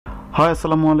High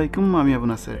আসসালামু আলাইকুম, আমি আবু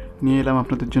নাসের নিয়ে এলাম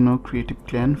আপনাদের জন্য creative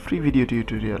clan free video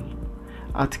tutorial.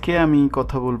 আজকে আমি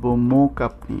কথা বলবো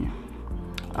মোকআপ নিয়ে।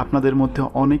 আপনাদের মধ্যে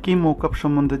অনেকেই মোকআপ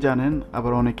সম্বন্ধে জানেন,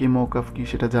 আবার অনেকেই মোকআপ কি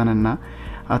সেটা জানেন না।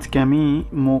 আজকে আমি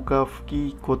মোকআপ কি,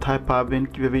 কোথায় পাবেন,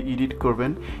 কিভাবে এডিট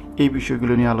করবেন, এই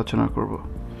বিষয়গুলো নিয়ে আলোচনা করব।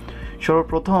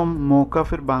 সর্বপ্রথম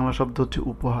মোকআপের বাংলা শব্দ হচ্ছে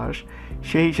উপহাস।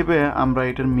 সেই হিসেবে আমরা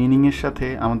এটার মিনিংয়ের সাথে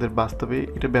আমাদের বাস্তবে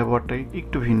এটা ব্যবহারটা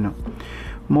একটু ভিন্ন।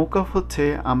 মোকআপ হচ্ছে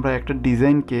আমরা একটা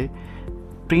ডিজাইনকে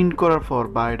প্রিন্ট করার পর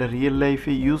বা এটা রিয়েল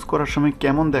লাইফে ইউজ করার সময়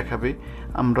কেমন দেখাবে,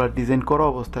 আমরা ডিজাইন করা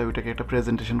অবস্থায় ওইটাকে একটা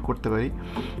প্রেজেন্টেশন করতে পারি।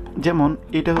 যেমন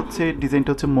এটা হচ্ছে, ডিজাইনটা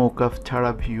হচ্ছে মোকআপ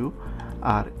ছাড়া ভিউ,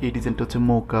 আর এই ডিজাইনটা হচ্ছে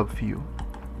মোকআপ ভিউ।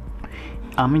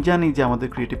 আমি জানি যে আমাদের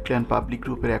ক্রিয়েটিভ প্ল্যান পাবলিক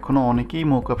গ্রুপের এখনও অনেকেই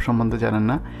মোকআপ সম্বন্ধে জানেন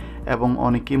না, এবং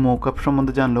অনেকেই মোকআপ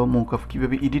সম্বন্ধে জানলেও মোকআপ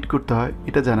কীভাবে এডিট করতে হয়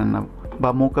এটা জানেন না, বা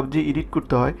মোকআপ যে এডিট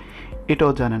করতে হয়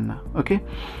এটাও জানেন না। ওকে,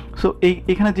 সো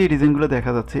এখানে যে ডিজাইনগুলো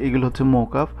দেখা যাচ্ছে এগুলো হচ্ছে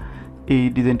মোকআপ। এই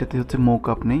ডিজাইনটাতে হচ্ছে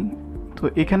মোকআপ নেই। তো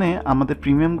এখানে আমাদের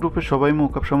প্রিমিয়াম গ্রুপে সবাই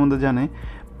মোকআপ সম্বন্ধে জানে,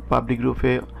 পাবলিক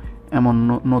গ্রুপে এমন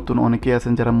নতুন অনেকেই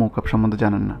আছেন যারা মোকআপ সম্বন্ধে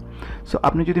জানেন না। সো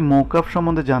আপনি যদি মোকআপ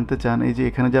সম্বন্ধে জানতে চান, এই যে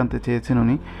এখানে জানতে চেয়েছেন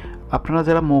উনি, আপনারা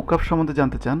যারা মোকআপ সম্বন্ধে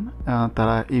জানতে চান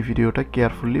তারা এই ভিডিওটা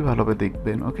কেয়ারফুলি ভালোভাবে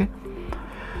দেখবেন। ওকে,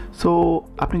 সো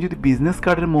আপনি যদি বিজনেস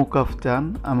কার্ডের মোকআপ চান,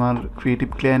 আমার ক্রিয়েটিভ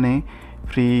ক্ল্যানে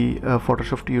ফ্রি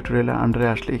ফটোশপ টিউটোরিয়ালের আন্ডারে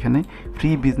আসলে এখানে ফ্রি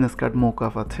বিজনেস কার্ড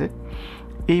মোকআপ আছে।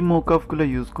 এই মোকআপগুলো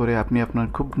ইউজ করে আপনি আপনার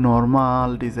খুব নর্মাল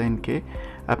ডিজাইনকে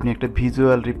আপনি একটা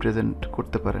ভিজুয়াল রিপ্রেজেন্ট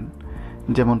করতে পারেন।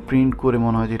 যেমন প্রিন্ট করে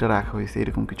মনে হয় যেটা রাখা হয়েছে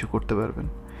এরকম কিছু করতে পারবেন।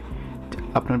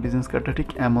 আপনার বিজনেস কার্ডটা ঠিক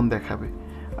এমন দেখাবে।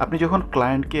 আপনি যখন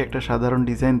ক্লায়েন্টকে একটা সাধারণ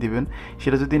ডিজাইন দিবেন,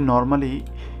 সেটা যদি নর্মালি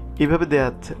এভাবে দেওয়া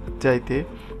চাইতে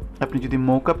আপনি যদি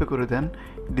মোকআপে করে দেন,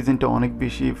 ডিজাইনটা অনেক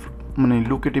বেশি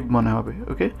লুকেটিভ মনে হবে।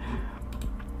 ওকে,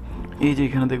 এই যে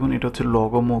এখানে দেখুন, এটা হচ্ছে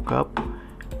লগো মোকআপ,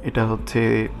 এটা হচ্ছে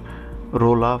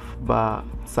রোল আপ বা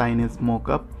সাইনেজ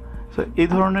মোকআপ। সো এই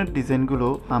ধরনের ডিজাইনগুলো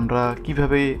আমরা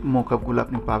কিভাবে মোকআপগুলো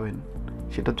আপনি পাবেন,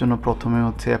 সেটার জন্য প্রথমে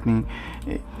হচ্ছে আপনি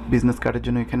বিজনেস কার্ডের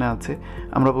জন্য এখানে আছে।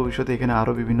 আমরা ভবিষ্যতে এখানে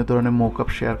আরও বিভিন্ন ধরনের মোকআপ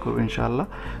শেয়ার করবো ইনশাআল্লাহ।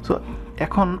 সো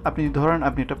এখন আপনি ধরেন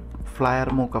আপনি একটা ফ্লায়ার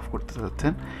মোকআপ করতে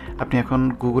চাচ্ছেন, আপনি এখন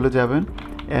গুগলে যাবেন,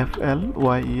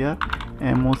 FLYER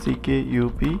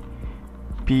MOCKUP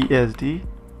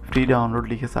ফ্রি ডাউনলোড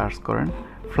লিখে সার্চ করেন।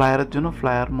 ফ্লায়ারের জন্য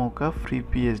ফ্লায়ার মোকআপ ফ্রি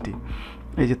পিএইচডি,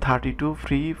 এই যে 32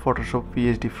 free Photoshop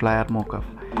PhD flyer mockup,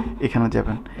 এখানে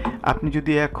যাবেন। আপনি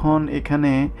যদি এখন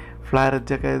এখানে ফ্লায়ারের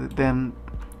জায়গায় দেন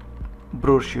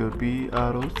ব্রোশিওর,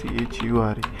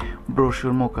 BROCHURE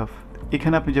ব্রোশিওর মোকআপ,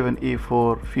 এখানে আপনি যাবেন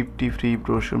A4 50 ফ্রি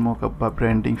ব্রোশিওর মোকআপ বা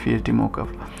ব্র্যান্ডিং পিএইচডি মোকআপ।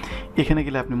 এখানে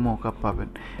গেলে আপনি মোকআপ পাবেন।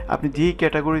 আপনি যেই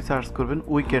ক্যাটাগরি সার্চ করবেন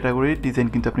ওই ক্যাটাগরির ডিজাইন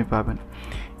কিন্তু আপনি পাবেন।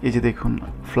 এই যে দেখুন,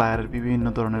 ফ্লায়ারের বিভিন্ন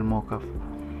ধরনের মোকআপ।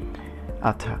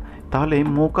 আচ্ছা, তাহলে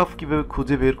মোকআপ কীভাবে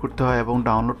খুঁজে বের করতে হয় এবং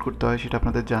ডাউনলোড করতে হয় সেটা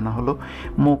আপনাদের জানা হলো।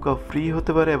 মোকআপ ফ্রি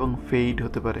হতে পারে এবং পেইড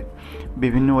হতে পারে।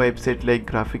 বিভিন্ন ওয়েবসাইট লাইক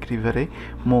গ্রাফিক রিভারে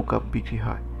মোকআপ বিক্রি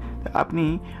হয়। আপনি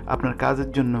আপনার কাজের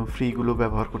জন্য ফ্রিগুলো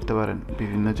ব্যবহার করতে পারেন,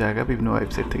 বিভিন্ন জায়গা বিভিন্ন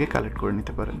ওয়েবসাইট থেকে কালেক্ট করে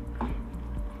নিতে পারেন।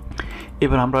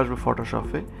 এবার আমরা আসবো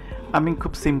ফটোশপে। আমি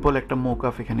খুব সিম্পল একটা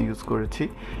মোকআপ এখানে ইউজ করেছি।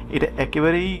 এটা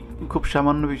একেবারেই খুব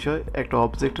সামান্য বিষয়, একটা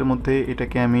অবজেক্টের মধ্যে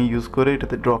এটাকে আমি ইউজ করে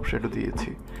এটাতে ড্রপ শ্যাডো দিয়েছি।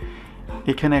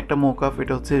 এখানে একটা মোকআপ,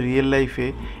 এটা হচ্ছে রিয়েল লাইফে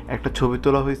একটা ছবি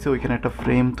তোলা হয়েছে, ওইখানে একটা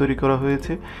ফ্রেম তৈরি করা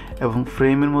হয়েছে, এবং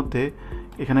ফ্রেমের মধ্যে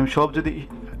এখানে আমি সব যদি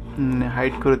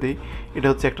হাইড করে দিই, এটা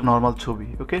হচ্ছে একটা নর্মাল ছবি।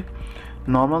 ওকে,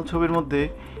 নর্মাল ছবির মধ্যে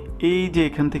এই যে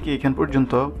এখান থেকে এখান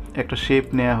পর্যন্ত একটা শেপ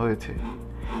নেওয়া হয়েছে,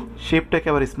 শেপটাকে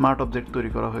আবার স্মার্ট অবজেক্ট তৈরি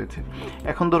করা হয়েছে।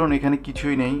 এখন ধরুন এখানে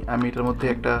কিছুই নেই, আমি এটার মধ্যে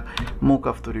একটা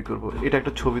মোকআপ তৈরি করব। এটা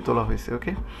একটা ছবি তোলা হয়েছে।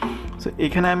 ওকে, সো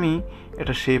এখানে আমি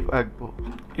একটা শেপ আঁকবো।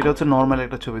 এটা হচ্ছে নর্মাল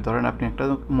একটা ছবি, ধরেন আপনি একটা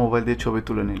মোবাইল দিয়ে ছবি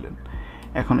তুলে নিলেন।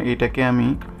 এখন এইটাকে আমি,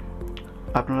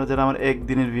 আপনারা যারা আমার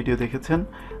একদিনের ভিডিও দেখেছেন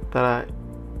তারা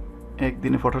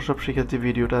একদিনে ফটোশপ শেখার যে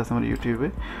ভিডিওটা আছে আমার ইউটিউবে,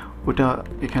 ওটা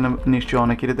এখানে নিশ্চয়ই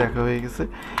অনেকেরই দেখা হয়ে গেছে।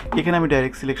 এখানে আমি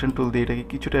ডাইরেক্ট সিলেকশন টুল দিয়ে এটাকে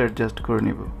কিছুটা অ্যাডজাস্ট করে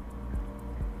নিব,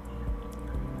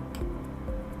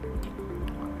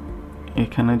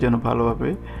 এখানে যেন ভালোভাবে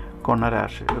কর্নারে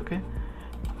আসে। ওকে,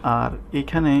 আর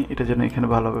এইখানে এটা যেন এখানে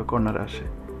ভালোভাবে কর্নারে আসে।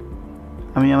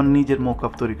 আমি আমার নিজের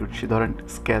মোকআপ তৈরি করছি, ধরেন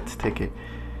স্কেচ থেকে।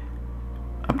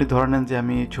 আপনি ধরে নেন যে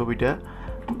আমি এই ছবিটা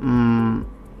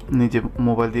নিজে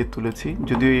মোবাইল দিয়ে তুলেছি,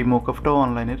 যদিও এই মোকআপটাও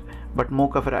অনলাইনের, বাট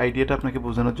মোকআপের আইডিয়াটা আপনাকে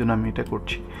বোঝানোর জন্য আমি এটা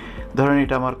করছি। ধরেন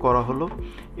এটা আমার করা হলো,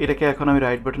 এটাকে এখন আমি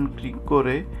রাইট বাটন ক্লিক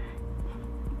করে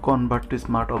কনভার্ট টু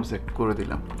স্মার্ট অবজেক্ট করে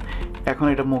দিলাম। এখন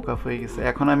এটা মোকআপ হয়ে গেছে।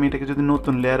 এখন আমি এটাকে যদি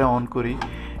নতুন লেয়ারে অন করি,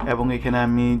 এবং এখানে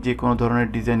আমি যে কোনো ধরনের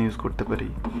ডিজাইন ইউজ করতে পারি।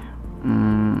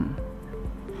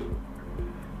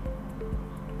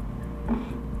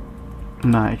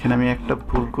 না, এখানে আমি একটা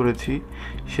ভুল করেছি,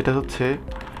 সেটা হচ্ছে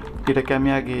এটাকে আমি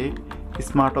আগে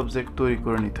স্মার্ট অবজেক্ট তৈরি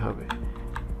করে নিতে হবে।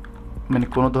 মানে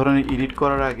কোনো ধরনের এডিট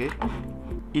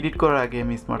করার আগে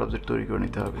আমি স্মার্ট অবজেক্ট তৈরি করে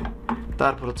নিতে হবে,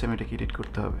 তারপর হচ্ছে আমি এটাকে এডিট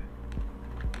করতে হবে।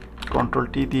 কন্ট্রোল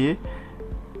টি দিয়ে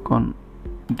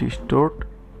ডিস্টোর্ট,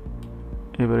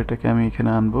 এবার এটাকে আমি এখানে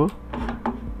আনবো,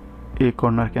 এই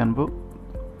কর্নারকে আনবো।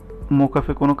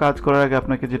 মোকাফে কোনো কাজ করার আগে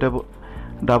আপনাকে যেটা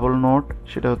ডাবল নোট,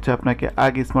 সেটা হচ্ছে আপনাকে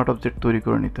আগে স্মার্ট অবজেক্ট তৈরি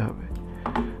করে নিতে হবে।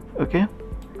 ওকে,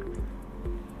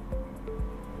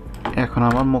 এখন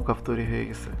আমার মোকআপ তৈরি হয়ে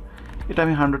গেছে। এটা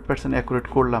আমি 100% অ্যাকুরেট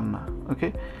করলাম না। ওকে,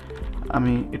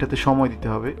 আমি এটাতে সময় দিতে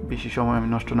হবে, বেশি সময় আমি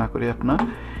নষ্ট না করি আপনার।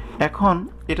 এখন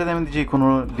এটাতে আমি যে কোনো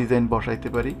ডিজাইন বসাইতে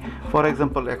পারি। ফর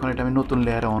এক্সাম্পল, এখন এটা আমি নতুন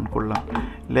লেয়ারে অন করলাম।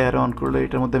 লেয়ারে অন করলে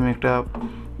এটার মধ্যে আমি একটা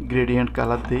গ্রেডিয়েন্ট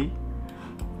কালার দিই।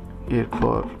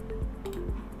 এরপর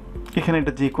এখানে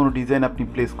এটা যে কোনো ডিজাইন আপনি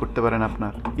প্লেস করতে পারেন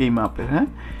আপনার এই মাপের। হ্যাঁ,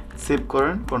 সেভ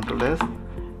করেন, কন্ট্রোল এস,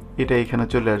 এটা এখানে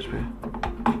চলে আসবে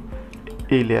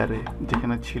এই লেয়ারে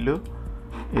যেখানে ছিল।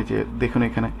 এই যে দেখুন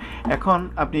এখানে। এখন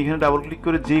আপনি এখানে ডাবল ক্লিক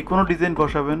করে যে কোনো ডিজাইন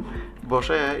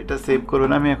বসায় এটা সেভ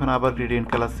করবেন। আমি এখন আবার গ্রেডিয়েন্ট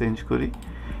কালার চেঞ্জ করি।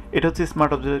 এটা হচ্ছে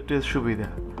স্মার্ট অবজেক্টের সুবিধা।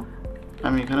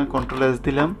 আমি এখানে কন্ট্রোল এস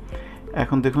দিলাম।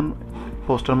 এখন দেখুন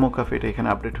পোস্টার মোকআপ এটা এখানে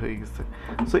আপডেট হয়ে গেছে।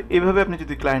 সো এইভাবে আপনি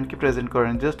যদি ক্লায়েন্টকে প্রেজেন্ট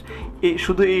করেন, জাস্ট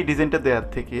শুধু এই ডিজাইনটা দেওয়ার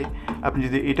থেকে আপনি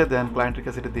যদি এটা দেন, ক্লায়েন্টের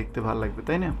কাছে এটা দেখতে ভালো লাগবে,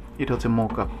 তাই না? এটা হচ্ছে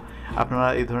মোকআপ। আপনারা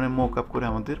এই ধরনের মোকআপ করে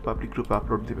আমাদের পাবলিক গ্রুপে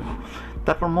আপলোড দিবেন।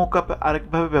 তারপর মোকআপ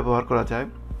আরেকভাবে ব্যবহার করা যায়,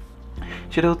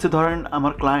 সেটা হচ্ছে ধরেন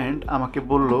আমার ক্লায়েন্ট আমাকে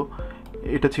বলল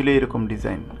এটা ছিল এরকম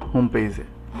ডিজাইন, হোম পেজে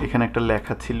এখানে একটা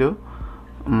লেখা ছিল,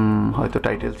 হয়তো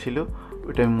টাইটেল ছিল,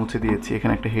 ওইটা আমি মুছে দিয়েছি,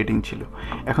 এখানে একটা হেডিং ছিল।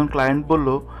 এখন ক্লায়েন্ট বলল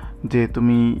যে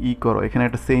তুমি করো, এখানে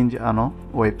একটা চেঞ্জ আনো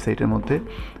ওয়েবসাইটের মধ্যে,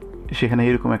 সেখানে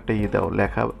এরকম একটা দাও,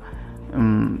 লেখা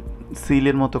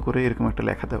সিলের মতো করে এরকম একটা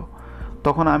লেখা দাও।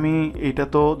 তখন আমি এটা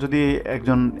তো যদি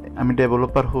আমি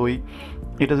ডেভেলপার হই,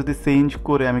 এটা যদি চেঞ্জ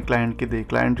করে আমি ক্লায়েন্টকে দিই,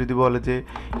 ক্লায়েন্ট যদি বলে যে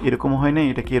এরকম হয় না,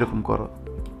 এটা কি এরকম করো,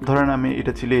 ধরেন আমি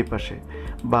এটা ছিল এই পাশে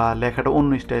বা লেখাটা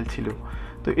অন্য স্টাইল ছিল,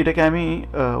 তো এটাকে আমি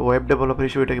ওয়েব ডেভেলপার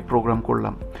হিসেবে এটাকে প্রোগ্রাম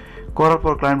করলাম। করার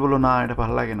পর ক্লায়েন্ট বললো না এটা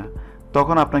ভালো লাগে না,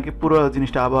 তখন আপনাকে পুরো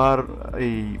জিনিসটা আবার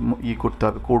করতে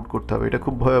হবে, কোড করতে হবে। এটা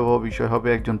খুব ভয়াবহ বিষয় হবে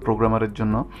একজন প্রোগ্রামারের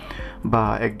জন্য বা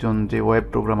একজন যে ওয়েব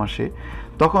প্রোগ্রামার সে।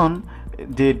 তখন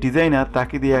যে ডিজাইনার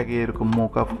তাকে দিয়ে আগে এরকম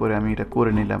মোকআপ করে আমি এটা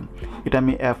করে নিলাম, এটা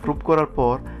আমি অ্যাপ্রুভ করার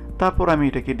পর তারপর আমি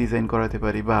এটাকে ডিজাইন করাতে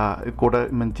পারি বা কোডার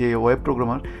মানে যে ওয়েব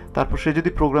প্রোগ্রামার, তারপর সে যদি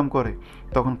প্রোগ্রাম করে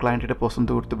তখন ক্লায়েন্ট এটা পছন্দ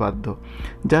করতে বাধ্য।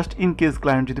 জাস্ট ইন কেস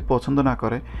ক্লায়েন্ট যদি পছন্দ না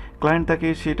করে, ক্লায়েন্ট তাকে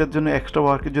সেটার জন্য এক্সট্রা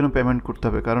ওয়ার্কের জন্য পেমেন্ট করতে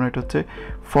হবে, কারণ এটা হচ্ছে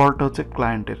ফল্টটা হচ্ছে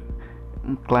ক্লায়েন্টের।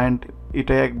 ক্লায়েন্ট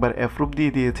এটা একবার অ্যাপ্রুভ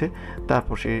দিয়ে দিয়েছে,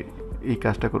 তারপর সে এই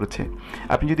কাজটা করেছে।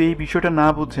 আপনি যদি এই বিষয়টা না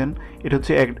বুঝেন, এটা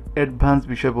হচ্ছে অ্যাডভান্স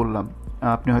বিষয় বললাম।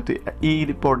 আপনি হয়তো এই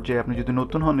পর্যায়ে আপনি যদি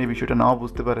নতুন হন, এই বিষয়টা নাও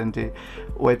বুঝতে পারেন যে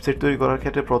ওয়েবসাইট তৈরি করার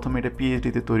ক্ষেত্রে প্রথমে এটা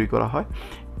পিএইচডিতে তৈরি করা হয়,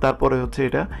 তারপরে হচ্ছে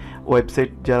এটা ওয়েবসাইট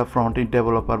যারা ফ্রন্ট এন্ড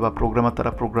ডেভেলপার বা প্রোগ্রামার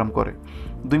তারা প্রোগ্রাম করে।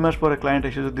 2 মাস পরে ক্লায়েন্ট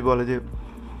এসে যদি বলে যে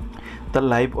তার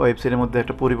লাইভ ওয়েবসাইটের মধ্যে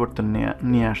একটা পরিবর্তন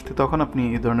নিয়ে আসতে, তখন আপনি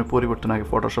এই ধরনের পরিবর্তন আগে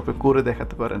ফটোশপে করে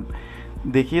দেখাতে পারেন,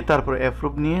 দেখিয়ে তারপর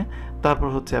অ্যাপ্রুভ নিয়ে তারপর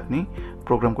হচ্ছে আপনি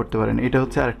প্রোগ্রাম করতে পারেন। এটা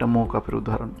হচ্ছে আরেকটা মোকআপের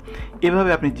উদাহরণ। এভাবে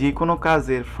আপনি যে কোনো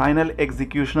কাজের ফাইনাল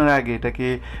এক্সিকিউশনের আগে এটাকে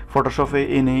ফটোশপে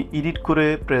এনে এডিট করে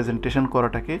প্রেজেন্টেশন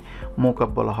করাটাকে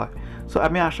মোকআপ বলা হয়। সো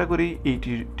আমি আশা করি এই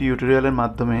টিউটোরিয়ালের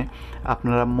মাধ্যমে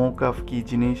আপনারা মোকআপ কী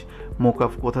জিনিস,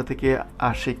 মোকআপ কোথা থেকে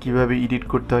আসে, কিভাবে এডিট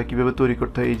করতে হয়, কিভাবে তৈরি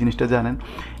করতে হয়, এই জিনিসটা জানেন।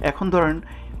 এখন ধরেন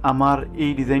আমার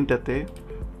এই ডিজাইনটাতে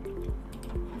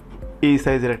এই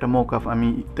সাইজের একটা মোকআপ আমি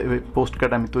পোস্ট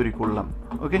কার্ড আমি তৈরি করলাম।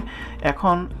 ওকে,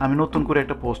 এখন আমি নতুন করে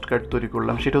একটা পোস্ট কার্ড তৈরি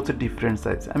করলাম, সেটা হচ্ছে ডিফারেন্ট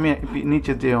সাইজ। আমি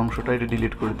নিচের যে অংশটা এটা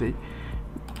ডিলিট করে দিই,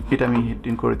 এটা আমি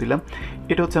হিটিং করে দিলাম।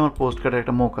 এটা হচ্ছে আমার পোস্ট কার্ডের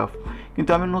একটা মোকআপ,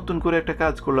 কিন্তু আমি নতুন করে একটা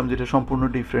কাজ করলাম যেটা সম্পূর্ণ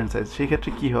ডিফারেন্ট সাইজ। সেই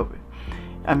ক্ষেত্রে কী হবে,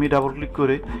 আমি ডাবল ক্লিক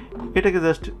করে এটাকে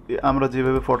জাস্ট আমরা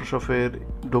যেভাবে ফটোশপের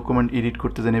ডকুমেন্ট এডিট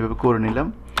করতে জানি এভাবে করে নিলাম।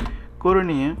 করে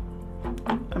নিয়ে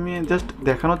আমি জাস্ট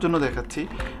দেখানোর জন্য দেখাচ্ছি,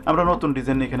 আমরা নতুন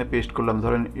ডিজাইন এখানে পেস্ট করলাম,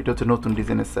 ধরেন এটা হচ্ছে নতুন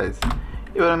ডিজাইনের সাইজ।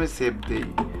 এবার আমি সেভ দিই,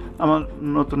 আমার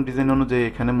নতুন ডিজাইন অনুযায়ী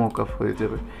এখানে মোকআপ হয়ে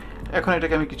যাবে। এখন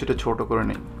এটাকে আমি কিছুটা ছোট করে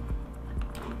নিই।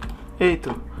 এই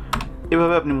তো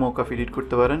এভাবে আপনি মোকআপ এডিট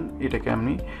করতে পারেন। এটাকে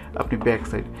আপনি ব্যাক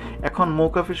সাইড। এখন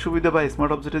মোকআপের সুবিধা বা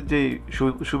স্মার্ট অবজেক্টের যে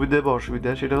সুবিধা বা অসুবিধা,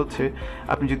 সেটা হচ্ছে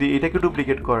আপনি যদি এটাকে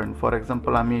ডুপ্লিকেট করেন, ফর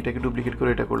এক্সাম্পল আমি এটাকে ডুপ্লিকেট করে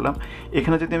এটা করলাম,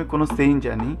 এখানে যদি আমি কোনো চেঞ্জ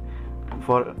আনি,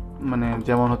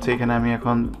 যেমন হচ্ছে এখানে আমি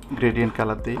এখন গ্রেডিয়েন্ট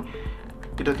কালার দিই,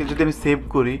 এটাকে যদি আমি সেভ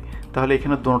করি তাহলে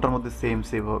এখানে দুটোটার মধ্যে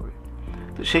সেভ হবে।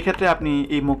 তো সেক্ষেত্রে আপনি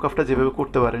এই মোকআপটা যেভাবে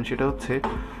করতে পারেন সেটা হচ্ছে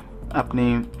আপনি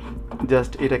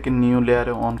জাস্ট এটাকে নিউ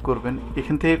লেয়ারে অন করবেন,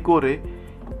 এখান থেকে করে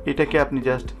এটাকে আপনি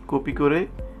জাস্ট কপি করে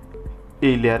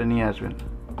এই লেয়ারে নিয়ে আসবেন,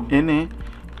 এনে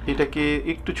এটাকে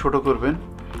একটু ছোট করবেন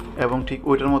এবং ঠিক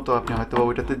ওইটার মতো আপনি হয়তো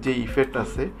ওইটাতে যে ইফেক্ট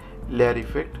আছে লেয়ার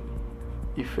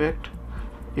ইফেক্ট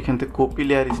এখান থেকে কপি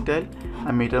লেয়ার স্টাইল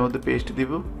আমি এটার মধ্যে পেস্ট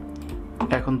দিব।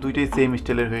 এখন দুইটাই সেম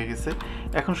স্টাইলের হয়ে গেছে।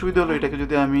 এখন সুবিধা হলো এটাকে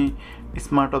যদি আমি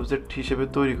স্মার্ট অবজেক্ট হিসেবে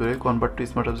তৈরি করে কনভার্ট টু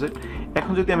স্মার্ট অবজেক্ট,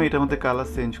 এখন যদি আমি এটার মধ্যে কালার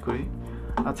চেঞ্জ করি।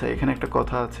 আচ্ছা, এখানে একটা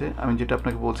কথা আছে, আমি যেটা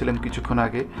আপনাকে বলছিলাম কিছুক্ষণ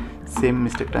আগে, সেম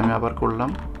মিস্টেকটা আমি আবার করলাম।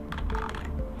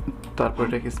 তারপর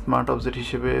এটাকে স্মার্ট অবজেক্ট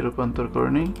হিসেবে রূপান্তর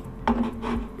করে নিই।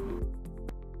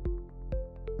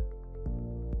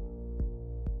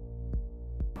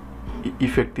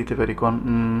 ইফেক্ট দিতে পারি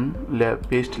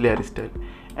পেস্ট লেয়ার স্টাইল।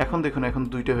 এখন দেখুন, এখন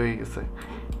দুইটা হয়ে গেছে।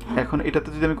 এখন এটাতে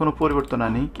যদি আমি কোনো পরিবর্তন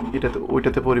আনি, এটাতে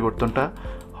ওইটাতে পরিবর্তনটা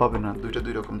হবে না, দুইটা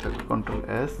দুই রকম থাকবে। Control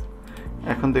S.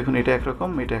 এখন দেখুন এটা একরকম,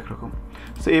 এটা একরকম।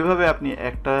 সো এইভাবে আপনি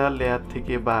একটা লেয়ার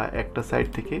থেকে বা একটা সাইড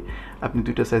থেকে আপনি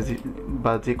দুইটা সাইজ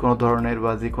বা যে কোনো ধরনের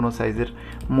বা যে কোনো সাইজের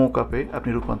মোকআপে আপনি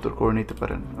রূপান্তর করে নিতে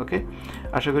পারেন। ওকে,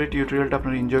 আশা করি টিউটোরিয়ালটা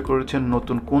আপনারা এনজয় করেছেন।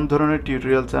 নতুন কোন ধরনের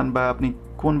টিউটোরিয়াল চান বা আপনি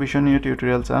কোন বিষয় নিয়ে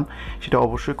টিউটোরিয়াল চান সেটা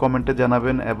অবশ্যই কমেন্টে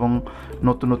জানাবেন এবং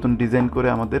নতুন নতুন ডিজাইন করে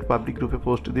আমাদের পাবলিক গ্রুপে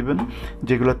পোস্ট দিবেন,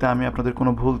 যেগুলোতে আমি আপনাদের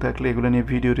কোনো ভুল থাকলে এগুলো নিয়ে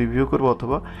ভিডিও রিভিউ করব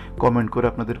অথবা কমেন্ট করে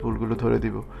আপনাদের ভুলগুলো ধরে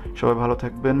দিব। সবাই ভালো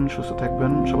থাকবেন, সুস্থ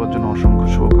থাকবেন, সবার জন্য অসংখ্য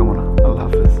শুভকামনা।